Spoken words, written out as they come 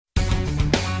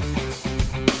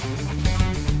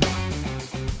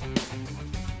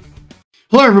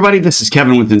Hello everybody, this is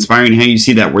Kevin with Inspiring How You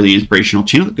See That. We're the inspirational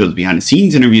channel that goes behind the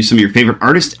scenes, interviews some of your favorite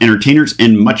artists, entertainers,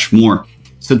 and much more.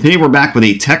 So today we're back with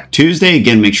a Tech Tuesday.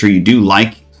 Again, make sure you do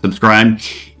like, subscribe,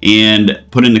 and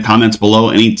put in the comments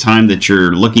below anytime that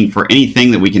you're looking for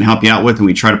anything that we can help you out with, and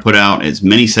we try to put out as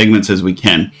many segments as we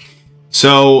can.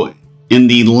 So in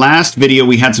the last video,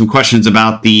 we had some questions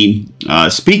about the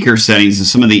speaker settings and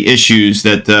some of the issues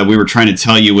that we were trying to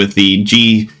tell you with the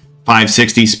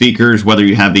G560 speakers, whether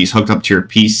you have these hooked up to your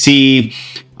PC,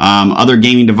 other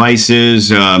gaming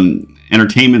devices,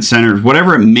 entertainment centers,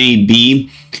 whatever it may be.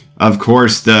 Of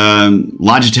course, the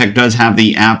Logitech does have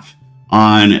the app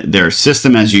on their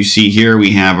system. As you see here,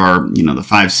 we have our, the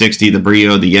 560, the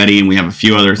Brio, the Yeti, and we have a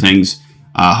few other things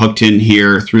hooked in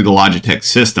here through the Logitech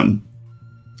system.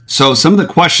 So some of the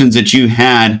questions that you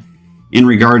had in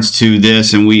regards to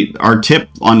this, and our tip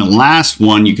on the last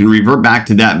one, you can revert back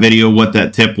to that video, what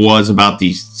that tip was about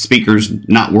these speakers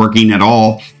not working at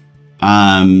all.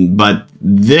 But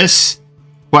this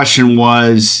question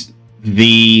was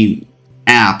the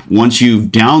app. Once you've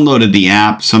downloaded the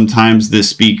app, sometimes the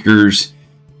speakers,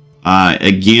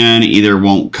 again, either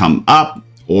won't come up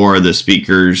or the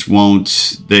speakers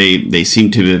won't, they seem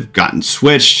to have gotten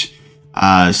switched.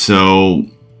 So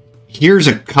here's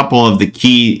a couple of the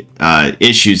key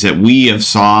issues that we have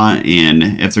saw, and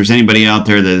if there's anybody out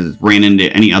there that ran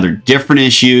into any other different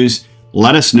issues,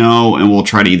 let us know and we'll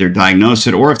try to either diagnose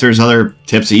it, or if there's other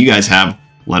tips that you guys have,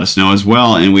 let us know as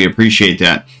well, and we appreciate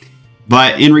that.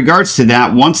 But in regards to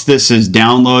that, once this is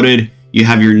downloaded, you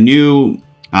have your new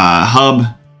hub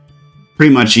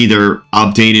pretty much either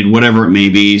updated, whatever it may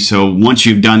be. So once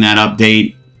you've done that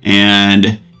update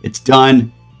and it's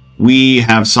done, we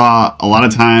have saw a lot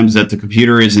of times that the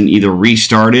computer isn't either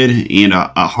restarted, and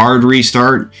a hard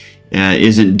restart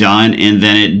isn't done, and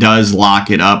then it does lock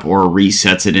it up or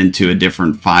resets it into a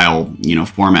different file,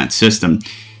 format system.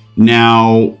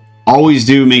 Now, always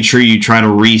do make sure you try to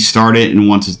restart it, and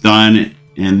once it's done,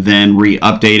 and then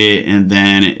re-update it, and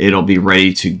then it'll be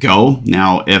ready to go.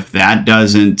 Now, if that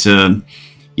doesn't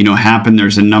happen,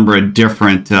 there's a number of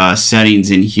different settings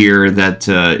in here that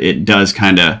it does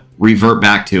kind of revert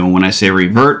back to. And when I say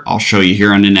revert, I'll show you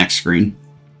here on the next screen.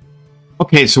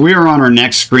 Okay, so we are on our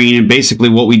next screen, and basically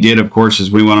what we did, of course,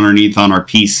 is we went underneath on our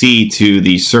PC to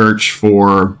the search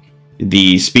for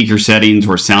the speaker settings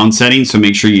or sound settings. So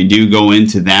make sure you do go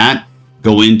into that,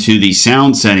 go into the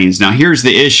sound settings. Now here's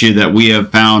the issue that we have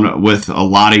found with a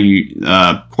lot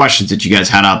of questions that you guys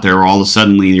had out there, where all of a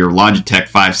sudden your Logitech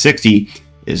 560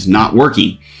 is not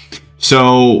working.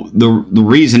 So the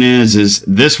reason is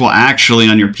this will actually,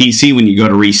 on your PC, when you go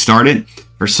to restart it,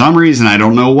 for some reason, I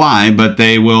don't know why, but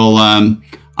they will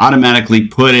automatically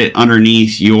put it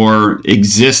underneath your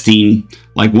existing,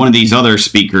 like one of these other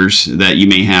speakers that you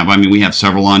may have. I mean, we have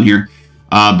several on here,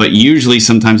 but usually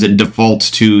sometimes it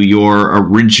defaults to your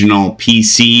original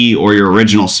PC or your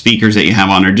original speakers that you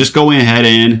have on there. Just go ahead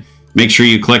and make sure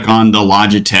you click on the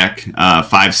Logitech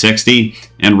 560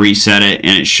 and reset it,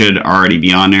 and it should already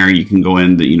be on there. You can go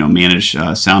in the, manage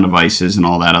sound devices and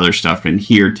all that other stuff in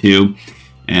here too,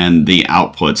 and the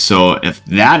outputs. So if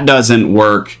that doesn't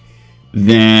work,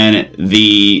 then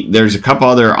there's a couple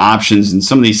other options, and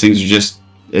some of these things are just,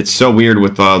 it's so weird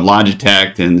with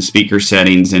Logitech and the speaker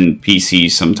settings and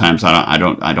PCs. Sometimes I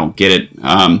don't get it.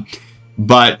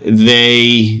 But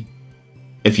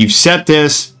if you've set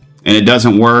this and it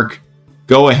doesn't work,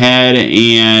 go ahead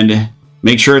and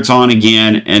make sure it's on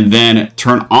again, and then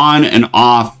turn on and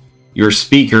off your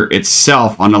speaker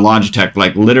itself on the Logitech.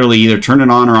 Like literally either turn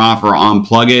it on or off, or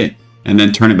unplug it and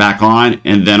then turn it back on,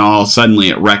 and then all suddenly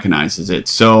it recognizes it.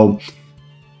 So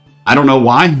I don't know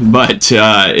why, but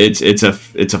it's a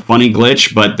funny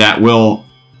glitch, but that will,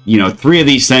 3 of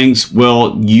these things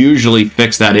will usually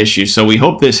fix that issue. So we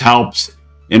hope this helps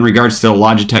in regards to the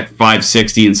Logitech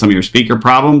 560 and some of your speaker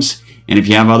problems. And if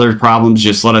you have other problems,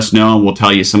 just let us know, and we'll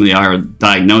tell you some of the other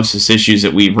diagnosis issues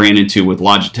that we've ran into with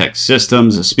Logitech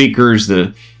systems, the speakers,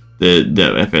 if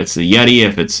it's the Yeti,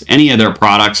 if it's any of their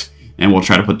products, and we'll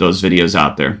try to put those videos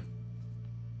out there.